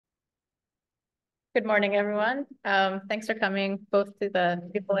Good morning, everyone. Thanks for coming, both to the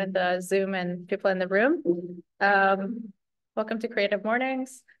people in the Zoom and people in the room. Welcome to Creative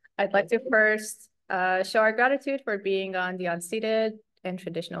Mornings. I'd like to first show our gratitude for being on the unceded and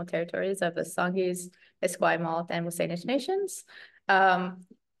traditional territories of the Songhees, Esquimalt, and Wasanich nations.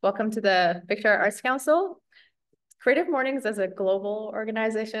 Welcome to the Victoria Arts Council. Creative Mornings is a global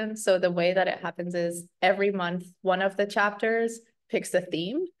organization, so the way that it happens is every month, one of the chapters picks a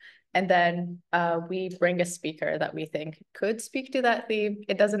theme, and then we bring a speaker that we think could speak to that theme.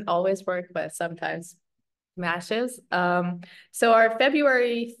 It doesn't always work, but sometimes matches. So our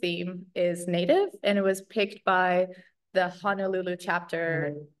February theme is Native, and it was picked by the Honolulu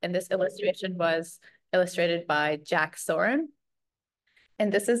chapter, and this illustration was illustrated by Jack Soren. And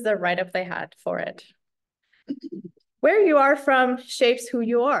this is the write-up they had for it. Where you are from shapes who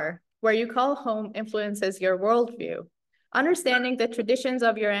you are. Where you call home influences your worldview. Understanding the traditions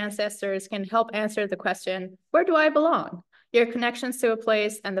of your ancestors can help answer the question, where do I belong? Your connections to a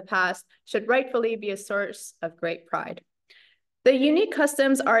place and the past should rightfully be a source of great pride. The unique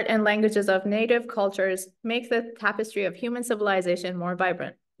customs, art, and languages of Native cultures make the tapestry of human civilization more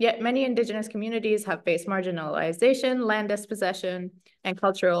vibrant. Yet many Indigenous communities have faced marginalization, land dispossession, and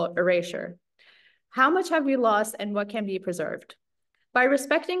cultural erasure. How much have we lost and what can be preserved? By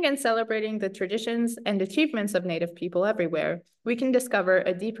respecting and celebrating the traditions and achievements of Native people everywhere, we can discover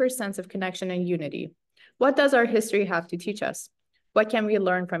a deeper sense of connection and unity. What does our history have to teach us? What can we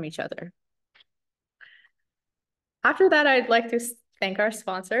learn from each other? After that, I'd like to thank our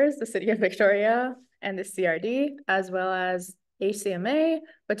sponsors, the City of Victoria and the CRD, as well as HCMA,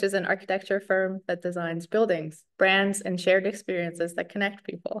 which is an architecture firm that designs buildings, brands, and shared experiences that connect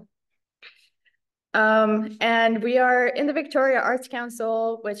people. And we are in the Victoria Arts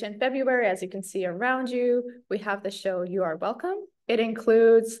Council, which in February, as you can see around you, we have the show You Are Welcome. It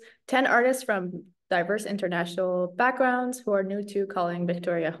includes 10 artists from diverse international backgrounds who are new to calling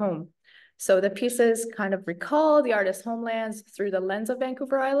Victoria home. So the pieces kind of recall the artist's homelands through the lens of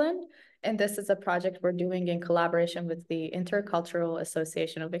Vancouver Island. And this is a project we're doing in collaboration with the Intercultural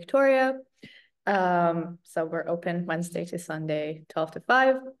Association of Victoria. So we're open Wednesday to Sunday, 12 to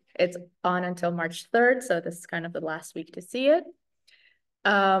 5. It's on until March 3rd, so this is kind of the last week to see it.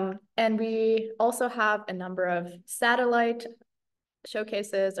 And we also have a number of satellite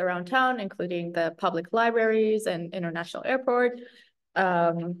showcases around town, including the public libraries and International Airport,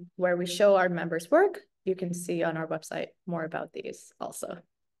 where we show our members' work. You can see on our website more about these also.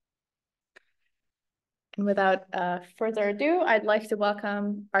 And without further ado, I'd like to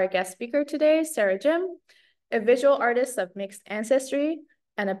welcome our guest speaker today, Sarah Jim, a visual artist of mixed ancestry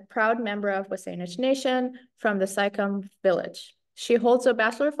and a proud member of Wasanich Nation from the Saikum village. She holds a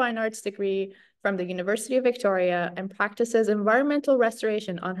Bachelor of Fine Arts degree from the University of Victoria and practices environmental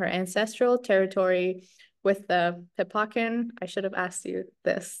restoration on her ancestral territory with the PEPAKE. I should have asked you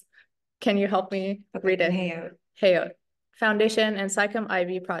this. Can you help me read it? HAUTW Foundation and Saikum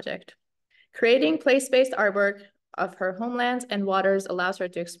Ivy Project. Creating place-based artwork of her homelands and waters allows her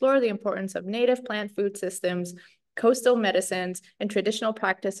to explore the importance of native plant food systems, coastal medicines, and traditional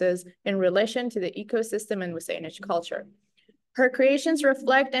practices in relation to the ecosystem and Wasanich culture. Her creations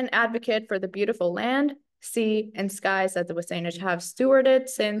reflect and advocate for the beautiful land, sea, and skies that the Wasanich have stewarded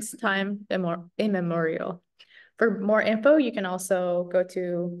since time immemorial. For more info, you can also go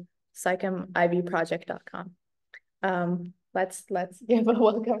to SaikumIvyProject.com. Let's give a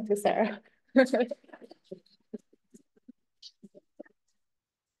welcome to Sarah.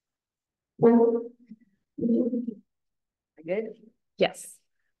 Good? Yes.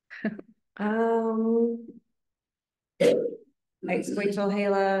 Hela,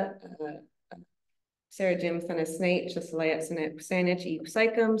 Sarah Jim Thana Snate, Chasalaya Sanet Sanich, E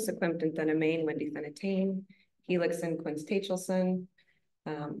Psychum, Sequempton Thana Main, Wendy Thanatane, Helixon, Quince Tachelson.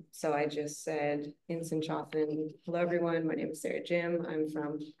 So I just said Inson Chothan. Hello everyone, my name is Sarah Jim. I'm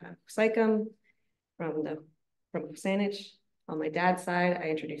from Psychum, from Sanich. On my dad's side, I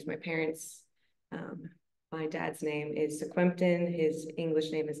introduced my parents. My dad's name is Sequempton. His English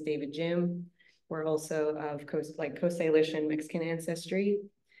name is David Jim. We're also of Coast Salish and Mexican ancestry.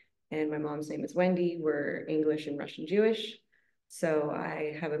 And my mom's name is Wendy. We're English and Russian Jewish. So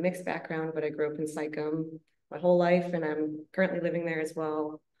I have a mixed background, but I grew up in Saikum my whole life, and I'm currently living there as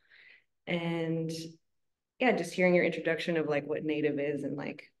well. And yeah, just hearing your introduction of like what Native is, and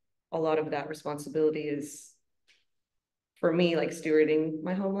like a lot of that responsibility is for me, like stewarding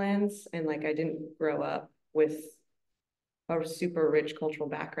my homelands. And like I didn't grow up with a super rich cultural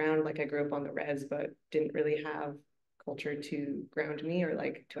background. Like I grew up on the res, but didn't really have culture to ground me or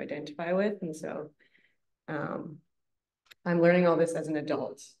like to identify with. And so I'm learning all this as an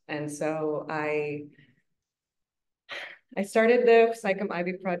adult. And so I started the Psychum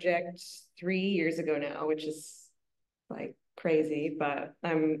Ivy project 3 years ago now, which is like crazy, but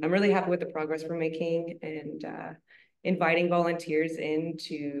I'm really happy with the progress we're making, and inviting volunteers in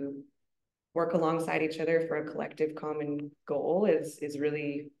to work alongside each other for a collective common goal is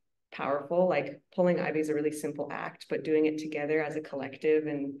really powerful. Like pulling ivy is a really simple act, but doing it together as a collective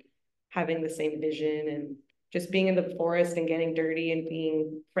and having the same vision and just being in the forest and getting dirty and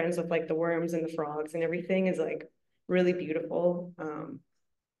being friends with like the worms and the frogs and everything is like really beautiful.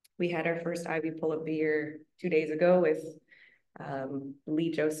 We had our first ivy pull of the year 2 days ago with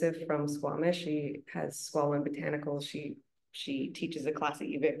Lee Joseph from Squamish. She has Squalwyn Botanicals. She teaches a class at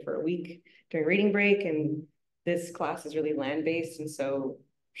UVic for a week during reading break, and this class is really land-based, and so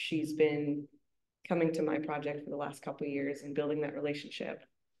she's been coming to my project for the last couple of years and building that relationship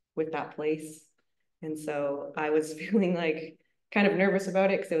with that place. And so I was feeling like kind of nervous about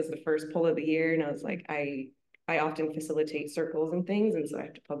it because it was the first pull of the year, and I was like, I often facilitate circles and things, and so I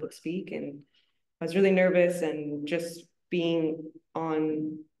have to public speak, and I was really nervous, and just being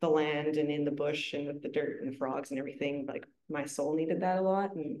on the land and in the bush and with the dirt and the frogs and everything, like my soul needed that a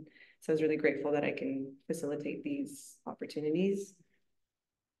lot. And so I was really grateful that I can facilitate these opportunities.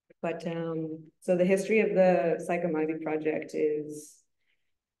 But so the history of the Psychum Ivy project is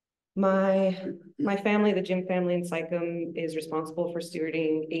my family, the Jim family in Psychum, is responsible for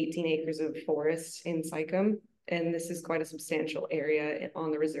stewarding 18 acres of forest in Psychum. And this is quite a substantial area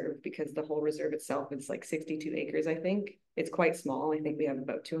on the reserve because the whole reserve itself is like 62 acres, I think. It's quite small. I think we have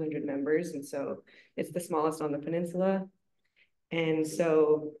about 200 members. And so it's the smallest on the peninsula. And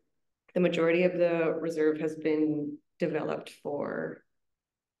so the majority of the reserve has been developed for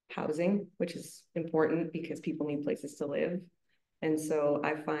housing, which is important because people need places to live. And so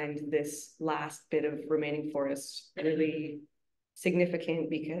I find this last bit of remaining forest really significant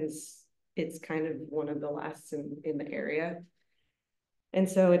because it's kind of one of the last in the area. And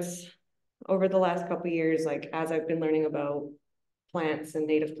so it's over the last couple of years, like as I've been learning about plants and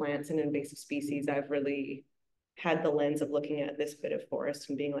native plants and invasive species, I've really had the lens of looking at this bit of forest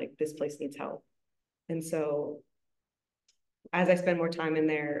and being like, this place needs help. And so as I spend more time in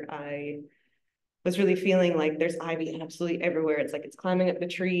there, I was really feeling like there's ivy absolutely everywhere. It's like it's climbing up the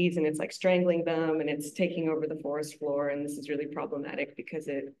trees and it's like strangling them and it's taking over the forest floor. And this is really problematic because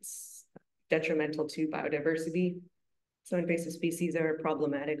it's detrimental to biodiversity. So invasive species are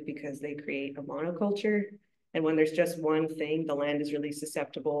problematic because they create a monoculture. And when there's just one thing, the land is really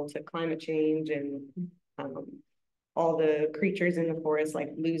susceptible to climate change, and all the creatures in the forest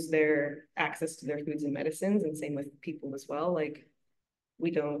like lose their access to their foods and medicines, and same with people as well. Like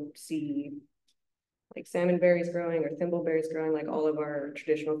we don't see like salmon berries growing or thimbleberries growing. Like all of our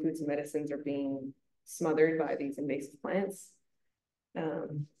traditional foods and medicines are being smothered by these invasive plants.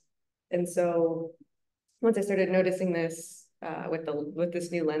 And so once I started noticing this with this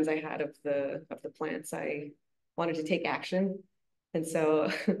new lens I had of the plants, I wanted to take action. And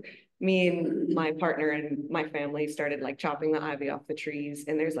so me and my partner and my family started like chopping the ivy off the trees,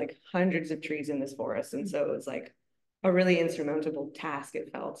 and there's like hundreds of trees in this forest. And so it was like a really insurmountable task.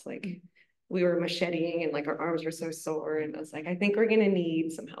 It felt like we were macheting and like our arms were so sore, and I was like, I think we're gonna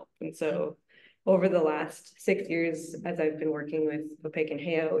need some help. And so over the last 6 years, as I've been working with PEPAKE and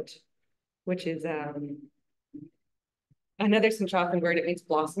HAUTW, which is another Sinchafan word, it means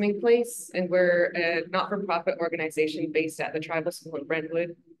blossoming place. And we're a not-for-profit organization based at the tribal school in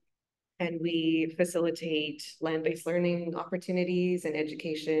Brentwood. And we facilitate land-based learning opportunities and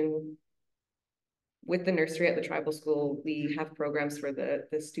education. With the nursery at the tribal school, we have programs for the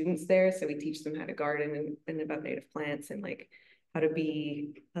students there. So we teach them how to garden and about native plants and like how to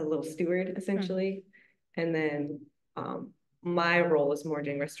be a little steward, essentially. And then my role is more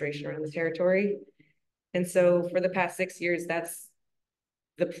doing restoration around the territory. And so for the past 6 years, that's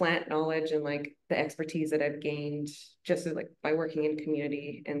the plant knowledge and like the expertise that I've gained just like by working in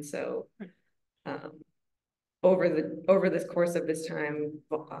community. And so over this course of this time,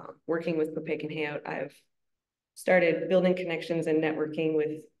 working with PEPAKE and HAUTW, I've started building connections and networking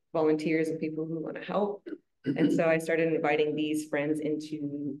with volunteers and people who want to help. And so I started inviting these friends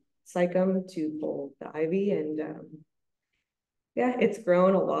into Psychum to pull the ivy, and yeah, it's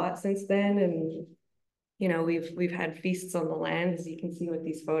grown a lot since then. And you know, we've had feasts on the land, as you can see with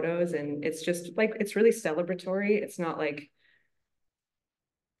these photos, and it's just like it's really celebratory. It's not like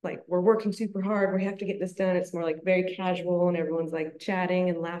we're working super hard, we have to get this done. It's more like very casual, and everyone's like chatting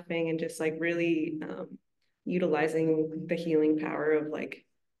and laughing and just like really utilizing the healing power of like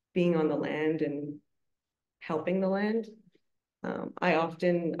being on the land and helping the land. I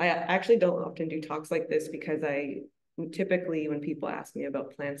actually don't often do talks like this because typically when people ask me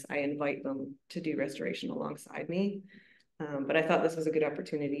about plants, I invite them to do restoration alongside me. But I thought this was a good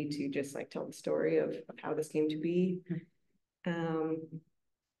opportunity to just like tell the story of how this came to be.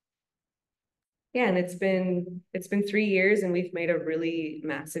 Yeah, and it's been 3 years and we've made a really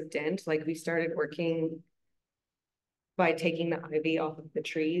massive dent. Like we started working by taking the ivy off of the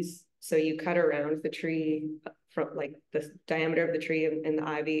trees. So you cut around the tree from like the diameter of the tree, and the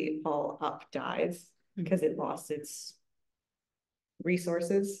ivy all up dies because it lost its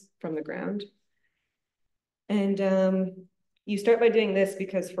resources from the ground. And you start by doing this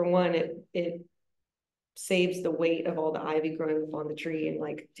because, for one, it saves the weight of all the ivy growing up on the tree and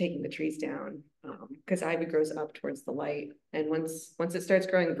like taking the trees down, because ivy grows up towards the light, and once it starts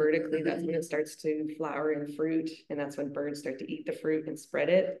growing vertically, that's when it starts to flower and fruit, and that's when birds start to eat the fruit and spread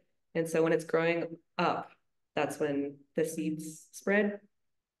it. And so when it's growing up, that's when the seeds spread.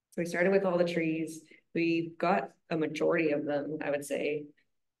 So we started with all the trees. We got a majority of them, I would say,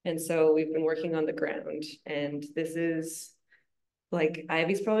 and so we've been working on the ground, and this is like,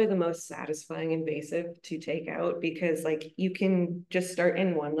 ivy's probably the most satisfying invasive to take out, because like you can just start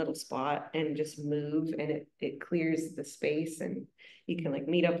in one little spot and just move, and it clears the space, and you can like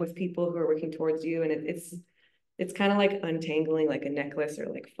meet up with people who are working towards you, and it's kind of like untangling like a necklace or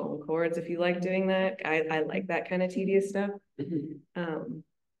like phone cords, if you like doing that. I like that kind of tedious stuff.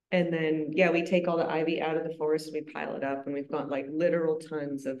 And then yeah, we take all the ivy out of the forest, we pile it up, and we've got like literal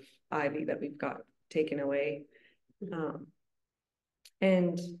tons of ivy that we've got taken away.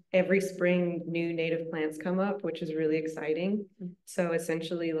 And every spring, new native plants come up, which is really exciting. So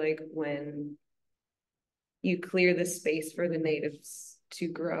essentially, like when you clear the space for the natives to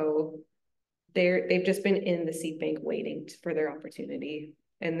grow, they've just been in the seed bank waiting for their opportunity.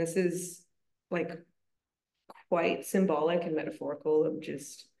 And this is like quite symbolic and metaphorical of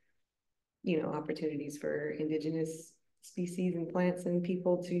just, opportunities for indigenous species and plants and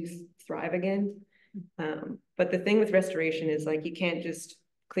people to thrive again. But the thing with restoration is like you can't just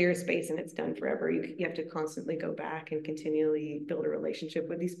clear a space and it's done forever. You have to constantly go back and continually build a relationship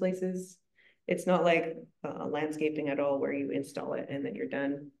with these places. It's not like landscaping at all, where you install it and then you're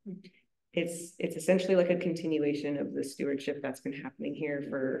done. It's essentially like a continuation of the stewardship that's been happening here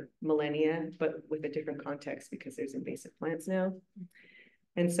for millennia, but with a different context because there's invasive plants now.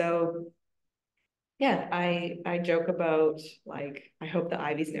 And so yeah, I joke about like, I hope the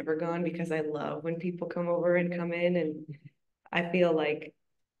ivy's never gone, because I love when people come over and come in, and I feel like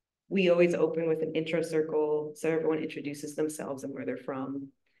we always open with an intro circle, so everyone introduces themselves and where they're from.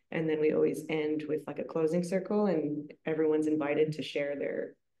 And then we always end with like a closing circle, and everyone's invited to share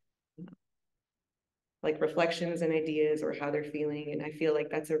their like reflections and ideas or how they're feeling. And I feel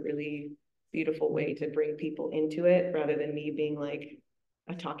like that's a really beautiful way to bring people into it, rather than me being like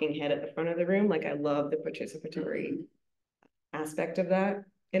a talking head at the front of the room. Like I love the participatory aspect of that,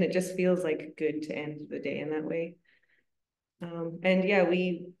 and it just feels like good to end the day in that way. And yeah,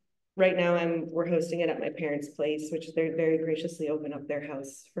 right now we're hosting it at my parents' place, which they're very graciously open up their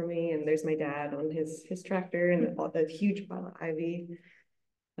house for me, and there's my dad on his tractor and a huge pile of ivy.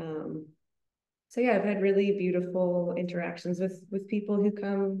 So yeah, I've had really beautiful interactions with people who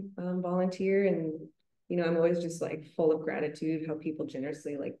come volunteer, and I'm always just like full of gratitude how people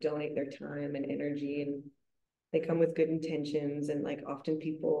generously like donate their time and energy, and they come with good intentions, and like often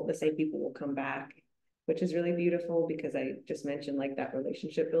the same people will come back, which is really beautiful, because I just mentioned like that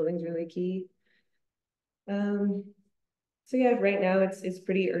relationship building is really key. So yeah, right now it's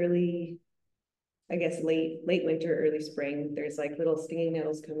pretty early, I guess late winter, early spring. There's like little stinging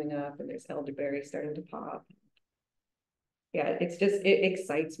nettles coming up, and there's elderberry starting to pop. Yeah, it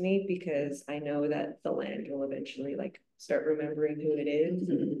excites me, because I know that the land will eventually like start remembering who it is.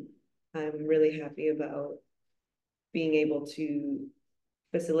 And I'm really happy about being able to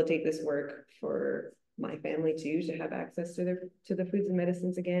facilitate this work for my family too, to have access to the foods and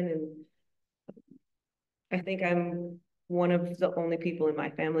medicines again. And I think I'm one of the only people in my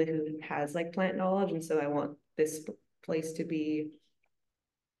family who has like plant knowledge, and so I want this place to be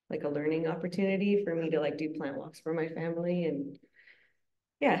like a learning opportunity for me to like do plant walks for my family. And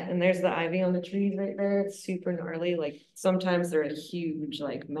yeah, and there's the ivy on the trees right there. It's super gnarly. Like sometimes they're huge,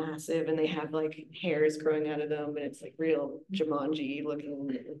 like massive, and they have like hairs growing out of them, and it's like real Jumanji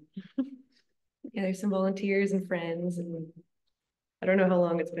looking. Yeah, there's some volunteers and friends, and I don't know how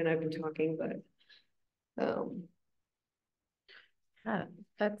long it's been I've been talking, but yeah,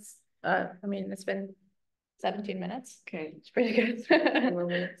 that's I mean, it's been 17 minutes. okay. It's pretty good.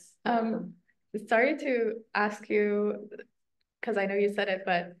 Sorry to ask you, because I know you said it,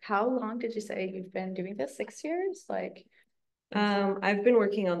 but how long did you say you've been doing this? 6 years? Like, I've been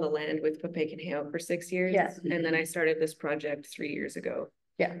working on the land with PEPAKE and HAUTW for 6 years. Yeah. And then I started this project 3 years ago.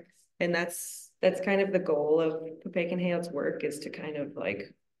 Yeah. And that's kind of the goal of PEPAKE and HAUTW's work, is to kind of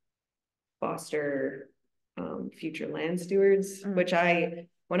like foster future land stewards, which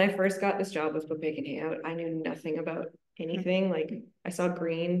when I first got this job with PEPAKE and HAUTW, I knew nothing about anything. Like I saw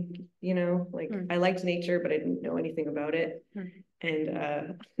green, you know, like I liked nature, but I didn't know anything about it.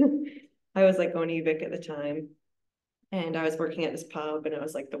 And I was like going to UVic at the time, and I was working at this pub, and I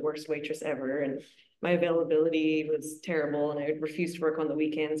was like the worst waitress ever, and my availability was terrible, and I refused to work on the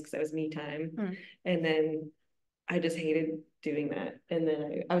weekends because I was me time. And then I just hated doing that. And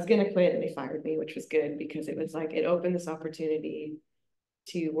then I was gonna quit, and they fired me, which was good, because it was like it opened this opportunity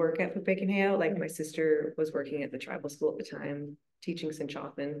to work at PEPAKE and HAUTW. Like my sister was working at the tribal school at the time, teaching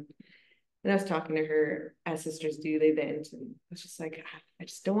Sinchothan. And I was talking to her, as sisters do, they vent. And I was just like, I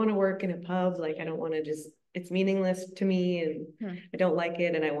just don't want to work in a pub. Like, I don't want to just, it's meaningless to me, and I don't like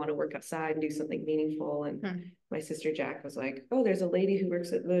it. And I want to work outside and do something meaningful. And my sister Jack was like, oh, there's a lady who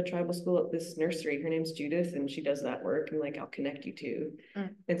works at the tribal school at this nursery. Her name's Judith, and she does that work. And like, I'll connect you to.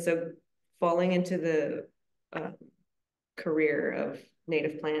 And so falling into the career of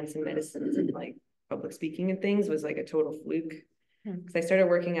native plants and medicines and like public speaking and things was like a total fluke. Because I started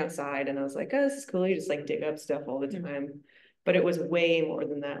working outside, and I was like, oh, this is cool. You just like dig up stuff all the time. But it was way more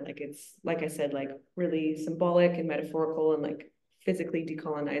than that. Like it's, like I said, like really symbolic and metaphorical, and like physically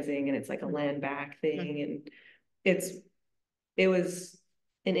decolonizing, and it's like a land back thing. And it was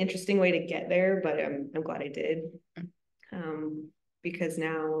an interesting way to get there, but I'm glad I did. Because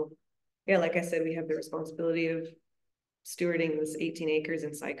now, yeah, like I said, we have the responsibility of stewarding this 18 acres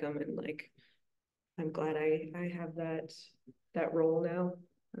in Sycam, and like I'm glad I have that role now.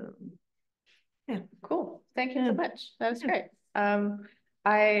 Yeah, cool. Thank you so much. That was great.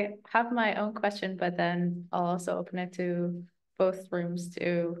 I have my own question, but then I'll also open it to both rooms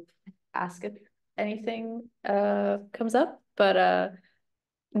to ask if anything comes up. But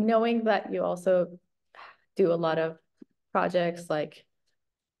knowing that you also do a lot of projects like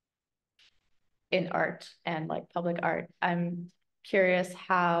in art and like public art, I'm curious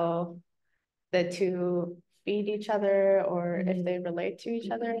how the two feed each other, or if they relate to each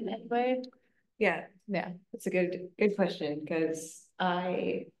other in any way. Yeah, that's a good question, because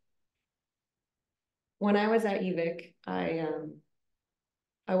when I was at UVic, I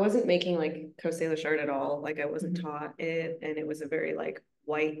wasn't making like Coast Salish art at all. Like I wasn't taught it, and it was a very like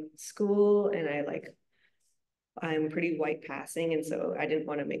white school, and I'm pretty white passing, and so I didn't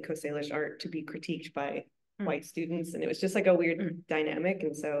want to make Coast Salish art to be critiqued by white students, and it was just like a weird dynamic.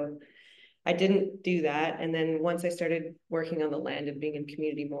 And so I didn't do that. And then once I started working on the land and being in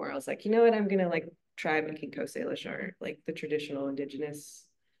community more, I was like, you know what, I'm gonna like try making Coast Salish art, like the traditional indigenous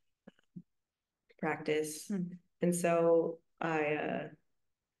practice. And so I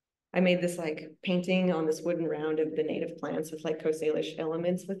made this like painting on this wooden round of the native plants with like Coast Salish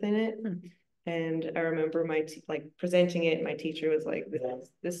elements within it. And I remember like presenting it, and my teacher was like,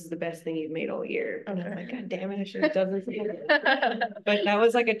 this is the best thing you've made all year. And I'm like, God damn it, I should have done this. But that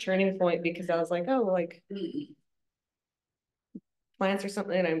was like a turning point, because I was like, oh, like plants are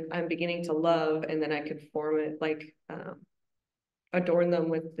something that I'm beginning to love, and then I could form it, like adorn them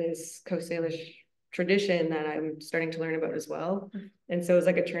with this Coast Salish tradition that I'm starting to learn about as well. And so it was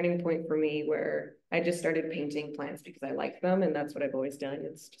like a turning point for me, where I just started painting plants because I like them, and that's what I've always done.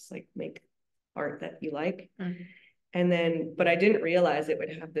 It's just like make art that you like. And then, but I didn't realize it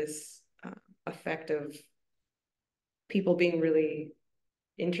would have this effect of people being really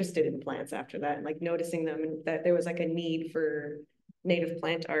interested in plants after that, and like noticing them, and that there was like a need for native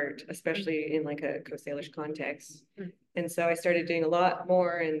plant art, especially in like a Coast Salish context. And so I started doing a lot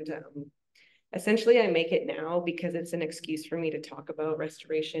more, and essentially I make it now because it's an excuse for me to talk about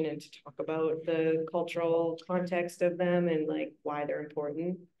restoration and to talk about the cultural context of them and like why they're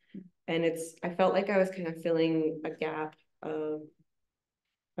important. And I felt like I was kind of filling a gap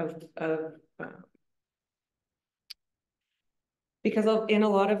because in a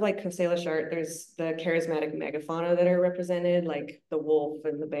lot of like Coast Salish art, there's the charismatic megafauna that are represented, like the wolf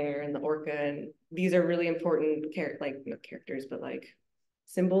and the bear and the orca, and these are really important like not characters, but like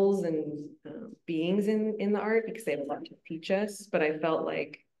symbols and beings in the art, because they have a lot to teach us. But I felt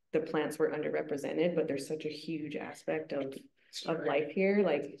like the plants were underrepresented, but there's such a huge aspect of life here.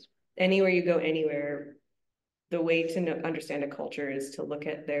 Like anywhere you go, anywhere, the way to understand a culture is to look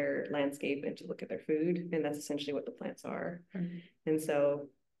at their landscape and to look at their food, and that's essentially what the plants are. And so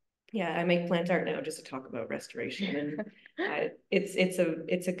yeah, I make plant art now just to talk about restoration, and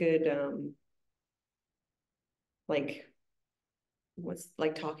it's a good like what's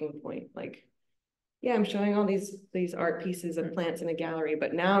like talking point. Like Yeah, I'm showing all these art pieces of plants in a gallery,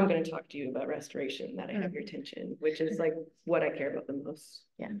 but now I'm going to talk to you about restoration, that I have your attention, which is like what I care about the most.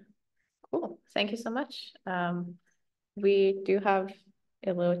 Yeah, cool. Thank you so much. We do have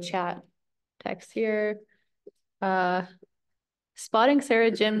a little chat text here. Spotting Sarah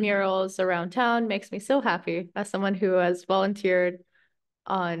Jim murals around town makes me so happy. As someone who has volunteered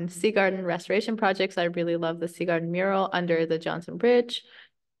on Sea Garden restoration projects, I really love the Sea Garden mural under the Johnson Bridge.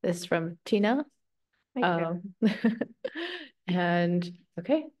 This is from Tina. And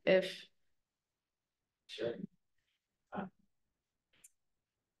okay, if sure.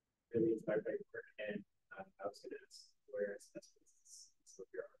 Really inspired by your work, and I was going to ask where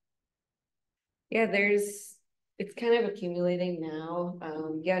yeah, it's kind of accumulating now.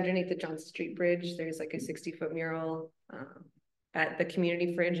 Yeah, underneath the Johnson Street Bridge, there's like a 60-foot mural. At the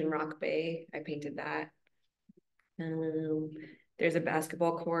community fridge in Rock Bay, I painted that. There's a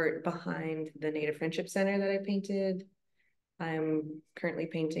basketball court behind the Native Friendship Center that I painted. I'm currently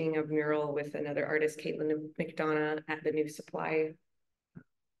painting a mural with another artist, Caitlin McDonough, at the new supply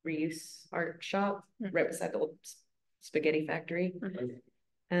reuse art shop right beside the old spaghetti factory.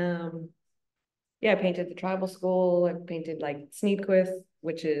 Yeah, I painted the tribal school. I painted like Sneedquith,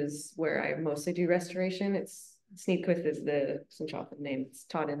 which is where I mostly do restoration. Sneedquith is the Sinchothan name. It's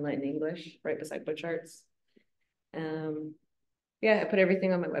taught in Latin English, right beside Butch Arts. Yeah, I put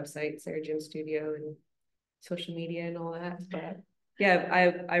everything on my website, Sarah Jim Studio, and social media and all that. But yeah,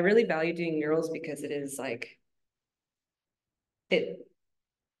 I really value doing murals because it is like it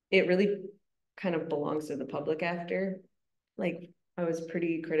really kind of belongs to the public after. Like I was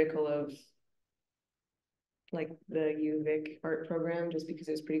pretty critical of like the UVic art program just because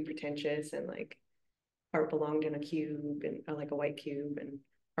it was pretty pretentious and like art belonged in a cube and like a white cube, and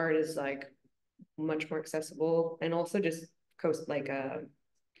art is like much more accessible, and also just Coast Salish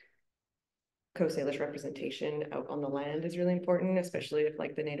representation out on the land is really important, especially if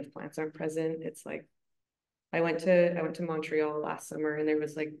like the native plants aren't present. It's like I went to Montreal last summer and there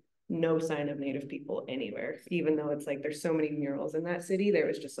was like no sign of native people anywhere, even though it's like there's so many murals in that city. There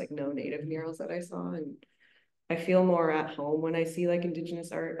was just like no native murals that I saw, and I feel more at home when I see like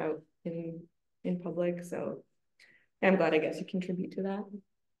Indigenous art out in public. So I'm glad I guess you contribute to that.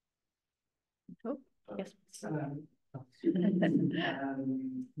 oh yes.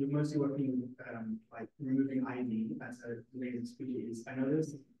 You're mostly working like removing ivy as a invasive species. I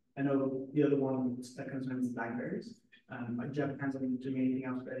know the other one that concerns blackberries. Do you have plans on doing anything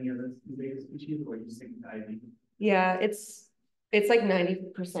else for any other invasive species, or are you sticking to ivy? Yeah, it's like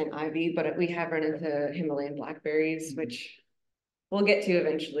 90% ivy, but we have run into Himalayan blackberries, which we'll get to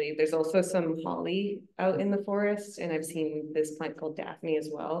eventually. There's also some holly out in the forest, and I've seen this plant called Daphne as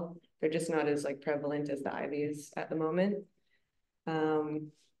well. They're just not as like prevalent as the ivy is at the moment.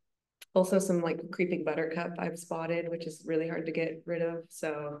 Also some like creeping buttercup I've spotted, which is really hard to get rid of.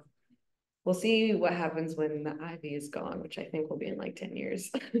 So we'll see what happens when the ivy is gone, which I think will be in like 10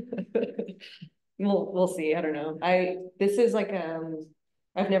 years. We'll see. I don't know. This is like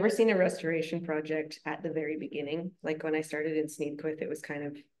I've never seen a restoration project at the very beginning. Like when I started in Sneedquith, it was kind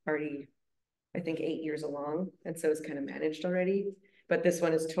of already, I think, 8 years along, and so it's kind of managed already. But this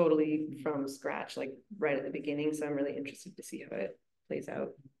one is totally from scratch, like right at the beginning. So I'm really interested to see how it plays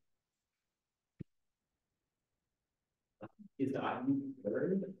out. Is the ivy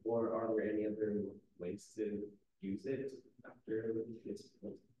burned, or are there any other ways to use it after it's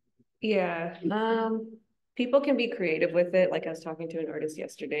built? Yeah, people can be creative with it. Like I was talking to an artist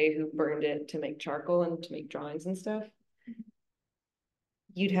yesterday who burned it to make charcoal and to make drawings and stuff.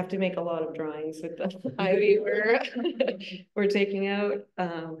 You'd have to make a lot of drawings with the ivy we're taking out.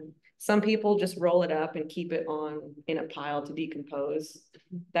 Some people just roll it up and keep it in a pile to decompose.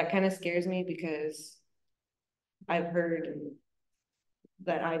 That kind of scares me because I've heard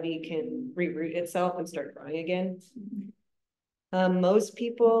that ivy can reroot itself and start growing again. Most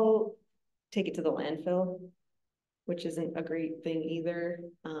people take it to the landfill, which isn't a great thing either.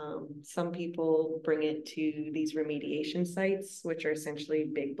 Some people bring it to these remediation sites, which are essentially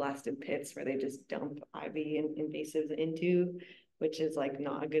big blasted pits where they just dump ivy and invasives into, which is like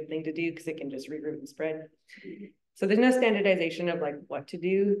not a good thing to do because it can just reroot and spread. So there's no standardization of like what to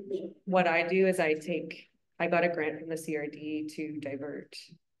do. What I do is I got a grant from the CRD to divert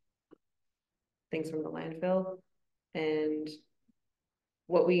things from the landfill, and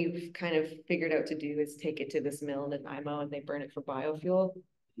what we've kind of figured out to do is take it to this mill in Nanaimo and they burn it for biofuel.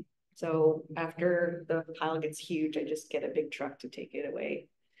 So after the pile gets huge, I just get a big truck to take it away.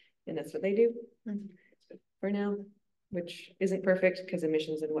 And that's what they do for now, which isn't perfect because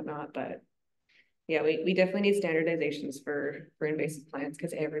emissions and whatnot, but yeah, we definitely need standardizations for invasive plants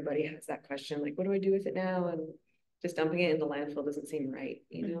because everybody has that question, like, what do I do with it now? And just dumping it in the landfill doesn't seem right,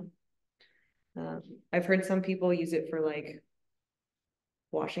 you know? I've heard some people use it for like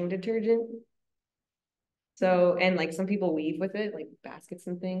washing detergent. So, and like some people weave with it, like baskets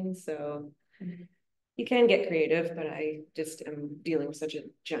and things. So you can get creative, but I just am dealing with such a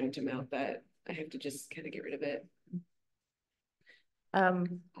giant amount that I have to just kind of get rid of it.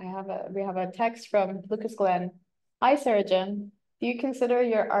 We have a text from Lucas Glenn. Hi, Sarah Jim. Do you consider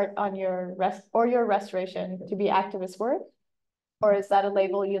your art on your restoration to be activist work? Or is that a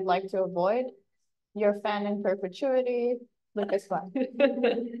label you'd like to avoid? Your fan in perpetuity, Lucas Glenn.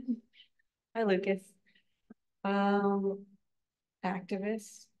 Hi, Lucas. Activist.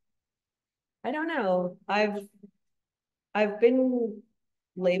 I don't know. I've been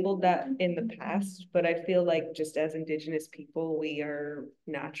labeled that in the past, but I feel like just as Indigenous people, we are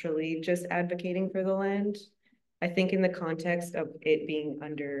naturally just advocating for the land. I think in the context of it being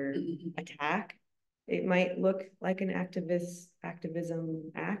under attack, it might look like an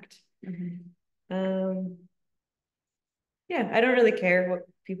activism act. Yeah, I don't really care what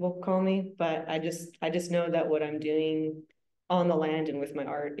people call me, but I just know that what I'm doing on the land and with my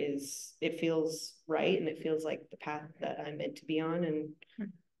art it feels right, and it feels like the path that I'm meant to be on.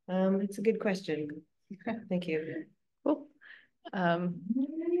 And it's a good question. Thank you. Cool.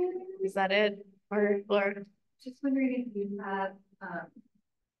 Is that it? Or just wondering if you have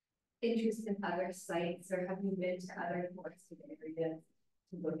interest in other sites, or have you been to other forested areas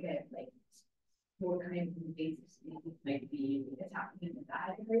to look at like what kind of invasive species might be attacking in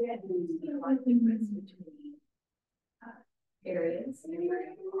that area? And there's been a lot of difference between areas.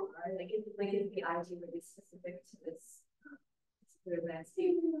 Like is the idea really specific to this particular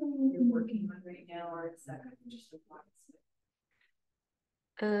landscape you're working on right now, or is that kind of just a box?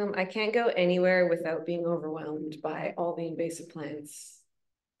 I can't go anywhere without being overwhelmed by all the invasive plants.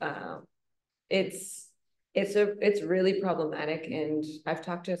 It's really problematic, and I've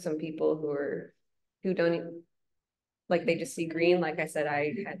talked to some people who don't like, they just see green, like I said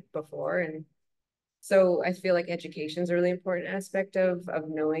I had before. And so I feel like education is a really important aspect of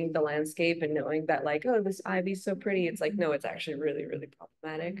knowing the landscape and knowing that, like, oh, this ivy's so pretty. It's like, no, it's actually really, really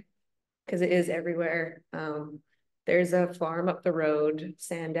problematic because it is everywhere. There's a farm up the road,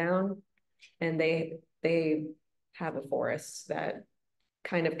 Sandown, and they have a forest that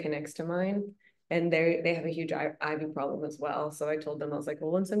kind of connects to mine, and they have a huge ivy problem as well. So I told them, I was like,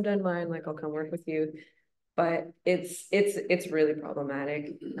 well, once I'm done mine, like, I'll come work with you. But it's really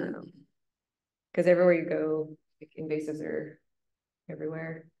problematic because everywhere you go, like, invasives are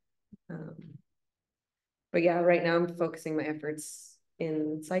everywhere. But yeah, right now I'm focusing my efforts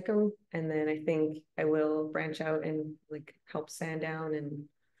in Sycam, and then I think I will branch out and like help Sandown.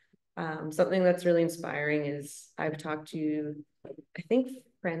 And something that's really inspiring is I've talked to, I think,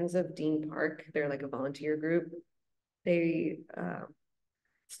 Friends of Dean Park. They're like a volunteer group. They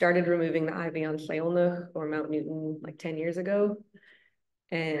started removing the ivy on Llaelnach or Mount Newton like 10 years ago.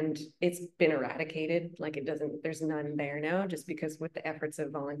 And it's been eradicated. Like, there's none there now, just because with the efforts of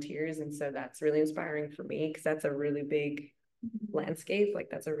volunteers. And so that's really inspiring for me, because that's a really big landscape. Like,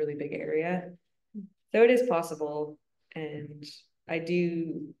 that's a really big area. So it is possible. And I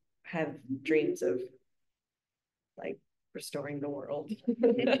do have dreams of like restoring the world.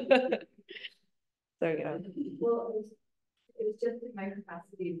 So yeah. Well, it was just in my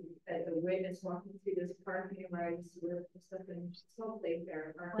capacity as a witness walking through this park where I used to work and stuff, and it's called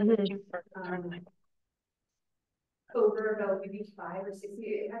Playfair. Over about maybe 5 or 6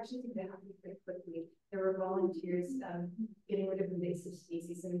 years, it actually seemed to happen pretty quickly. There were volunteers getting rid of invasive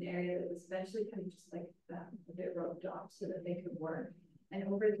species in an area that was eventually kind of just like a bit roped off so that they could work. And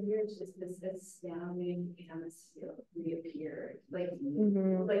over the years, just this astounding camas reappeared, like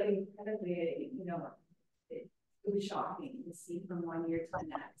incredibly, you know, it was shocking to see from one year to the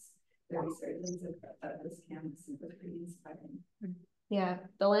next the resurgence of this camas, and it was pretty inspiring. Yeah,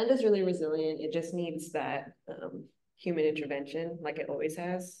 the land is really resilient. It just needs that human intervention, like it always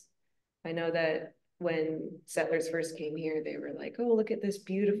has. I know that when settlers first came here, they were like, oh, look at this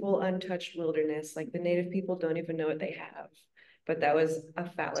beautiful untouched wilderness. Like, the native people don't even know what they have. But that was a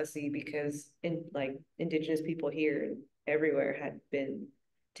fallacy, because Indigenous people here and everywhere had been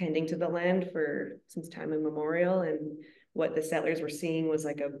tending to the land since time immemorial. And what the settlers were seeing was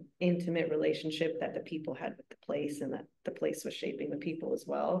like a intimate relationship that the people had with the place, and that the place was shaping the people as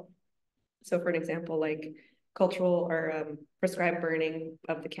well. So for an example, like cultural or prescribed burning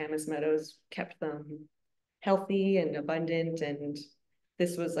of the camas meadows kept them healthy and abundant. And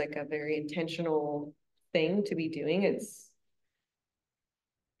this was like a very intentional thing to be doing.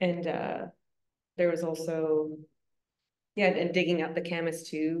 there was also, yeah, and digging up the camas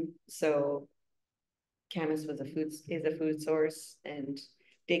too. So camas is a food source, and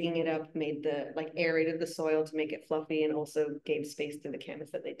digging it up made the, like, aerated the soil to make it fluffy, and also gave space to the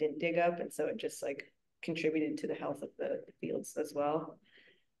camas that they didn't dig up. And so it just like contributed to the health of the fields as well.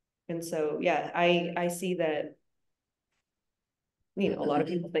 And so, yeah, I see that, you know, a lot of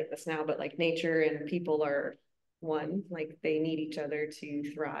people think this now, but like nature and people are one, like they need each other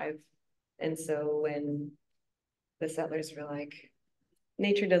to thrive. And so when the settlers were like,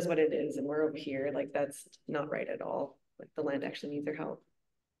 nature does what it is and we're over here, like that's not right at all. Like the land actually needs their help.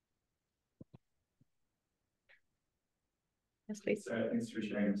 Yes, please. So thanks for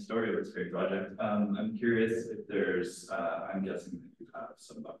sharing the story of this great project. I'm curious if there's, I'm guessing that you have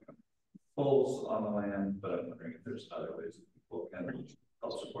some upcoming polls on the land, but I'm wondering if there's other ways that people can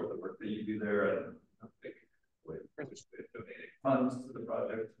help support the work that you do there. I don't know how big way of donating funds to the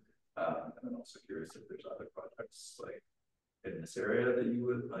project. And then also curious if there's other projects like in this area that you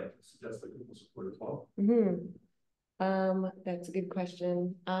would like suggest that people support as well. That's a good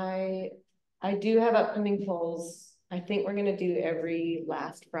question. I do have upcoming polls. I think we're gonna do every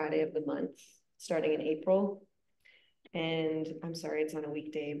last Friday of the month, starting in April. And I'm sorry, it's on a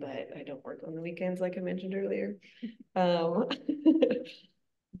weekday, but I don't work on the weekends, like I mentioned earlier. But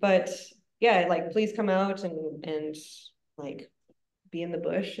yeah, like please come out and like be in the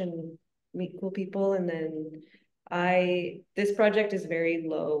bush and meet cool people. And then this project is very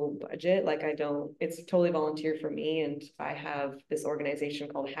low budget. Like it's totally volunteer for me. And I have this organization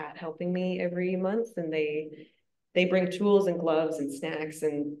called HAT helping me every month. And they bring tools and gloves and snacks,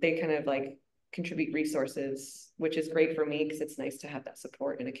 and they kind of like contribute resources, which is great for me because it's nice to have that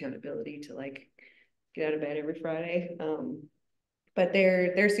support and accountability to like get out of bed every Friday. But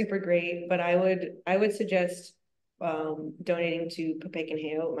they're super great. But I would suggest donating to PEPAKE and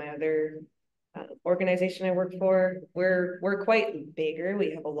HAUTW, my other organization I work for. We're quite bigger.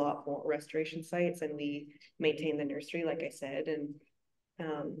 We have a lot more restoration sites, and we maintain the nursery, like I said. And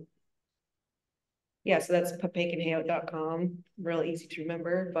yeah, so that's PEPAKEandHAUTW.com, real easy to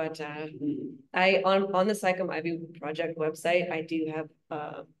remember. But I on the Psychom Ivy project website, I do have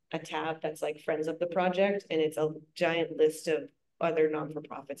a tab that's like Friends of the Project, and it's a giant list of other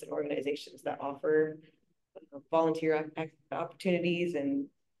non-for-profits and organizations that offer volunteer opportunities and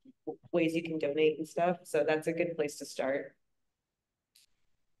ways you can donate and stuff. So that's a good place to start.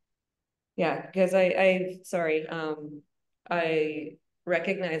 Yeah, because I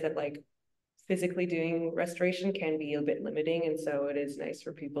recognize that like physically doing restoration can be a bit limiting, and so it is nice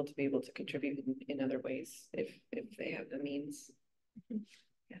for people to be able to contribute in other ways if they have the means.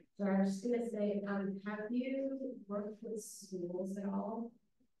 Yeah. So I was just gonna say, have you worked with schools at all,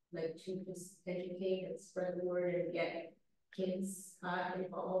 like to just educate and spread the word and get kids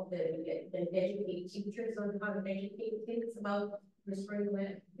involved and educate teachers on how to educate kids about restoring the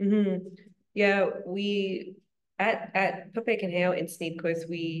land? Yeah, we at PEPAKE and HAUTW in Sneedquist,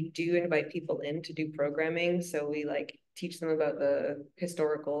 we do invite people in to do programming. So we like teach them about the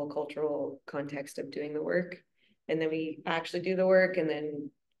historical, cultural context of doing the work. And then we actually do the work, and then,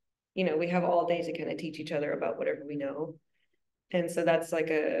 you know, we have all day to kind of teach each other about whatever we know. And so that's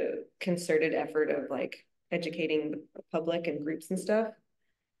like a concerted effort of like educating the public and groups and stuff.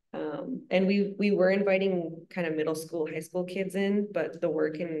 And we were inviting kind of middle school, high school kids in, but the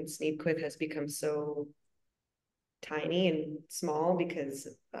work in Sneedquist has become so tiny and small because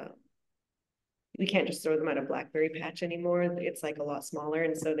we can't just throw them out a blackberry patch anymore. It's like a lot smaller.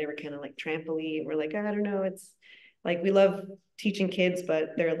 And so they were kind of like trampoline. We're like, I don't know. It's like, we love teaching kids, but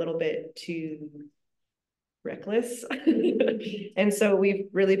they're a little bit too reckless. And so we've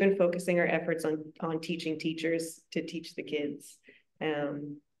really been focusing our efforts on teaching teachers to teach the kids.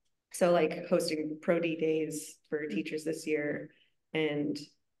 So like hosting Pro D days for teachers this year. And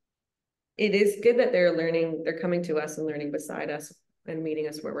it is good that they're coming to us and learning beside us and meeting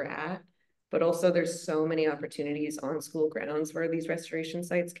us where we're at. But also there's so many opportunities on school grounds where these restoration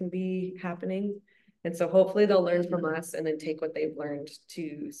sites can be happening. And so hopefully they'll learn from us and then take what they've learned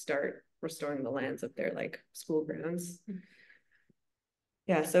to start restoring the lands of their like school grounds.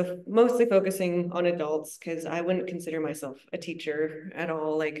 Yeah, so mostly focusing on adults, because I wouldn't consider myself a teacher at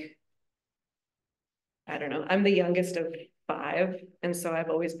all. Like, I don't know, I'm the youngest of 5, and so I've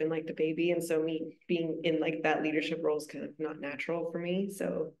always been like the baby, and so me being in like that leadership role is kind of not natural for me.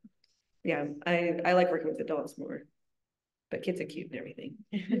 So yeah, I like working with adults more, but kids are cute and everything.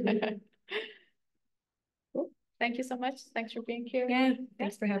 Cool. Thank you so much. Thanks for being here. Yeah,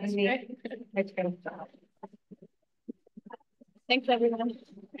 thanks for having me. Thanks, everyone.